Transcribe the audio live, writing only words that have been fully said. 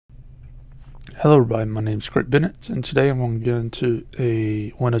Hello everybody, my name is CraigBennettII, and today I'm going to get into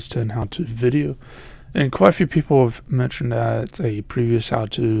a Windows 10 how-to video. And quite a few people have mentioned that a previous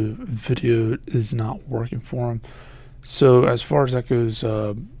how-to video is not working for them. So as far as that goes,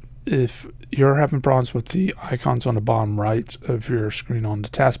 if you're having problems with the icons on the bottom right of your screen on the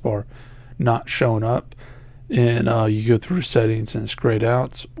taskbar not showing up, and you go through settings and it's grayed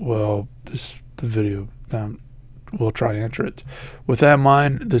out, well, the video we'll try to answer it. With that in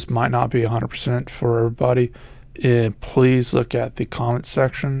mind, this might not be 100% for everybody, and please look at the comment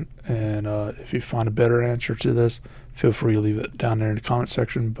section, and if you find a better answer to this, feel free to leave it down there in the comment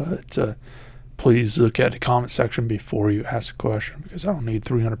section, but please look at the comment section before you ask a question, because I don't need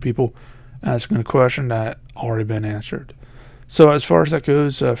 300 people asking a question that already been answered. So as far as that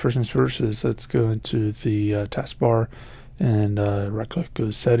goes, first things first is let's go into the taskbar and right click, go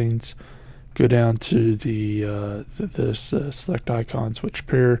to settings. Go down to the select icons which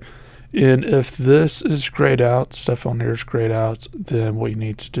appear, and if this is grayed out, stuff on here is grayed out, then what you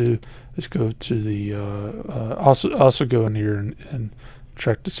need to do is go to the also go in here and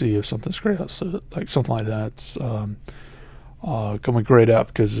check to see if something's grayed out. So like something like that's coming grayed out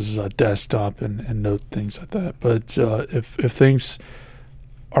because this is a desktop and note things like that. But if things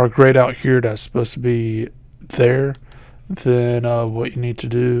are grayed out here that's supposed to be there, then what you need to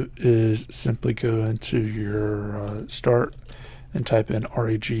do is simply go into your start and type in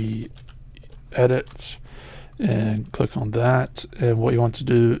regedit and click on that. And what you want to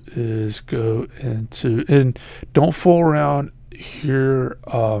do is go into, and don't fool around here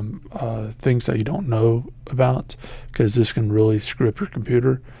things that you don't know about, because this can really screw up your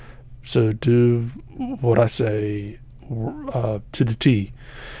computer. So do what I say to the T.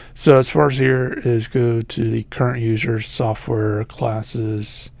 So as far as here is go to the current users, software,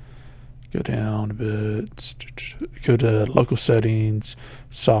 classes, go down a bit, go to local settings,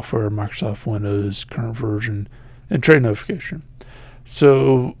 software, Microsoft Windows, current version, and TrayNotify.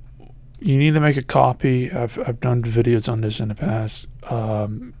 So you need to make a copy. I've done videos on this in the past.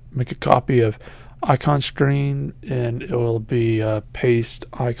 Make a copy of iconstream, and it will be paste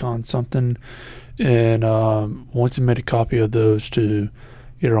icon something. And once you made a copy of those to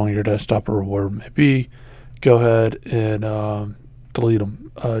either on your desktop or wherever it may be, go ahead and delete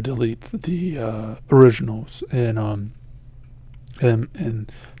them. Delete the originals, and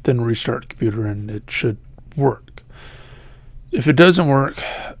then restart the computer, and it should work. If it doesn't work,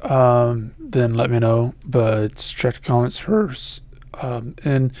 then let me know, but check the comments first.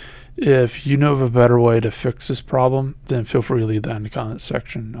 And if you know of a better way to fix this problem, then feel free to leave that in the comment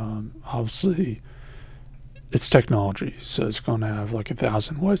section. Obviously, it's technology, so it's going to have like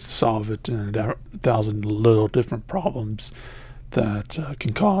 1,000 ways to solve it, and 1,000 little different problems that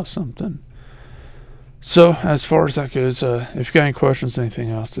can cause something. So as far as that goes, if you got any questions, anything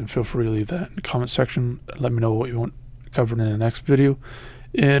else, then feel free to leave that in the comment section. Let me know what you want covered in the next video,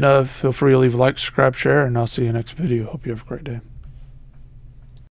 and feel free to leave a like, subscribe, share, and I'll see you in the next video. Hope you have a great day.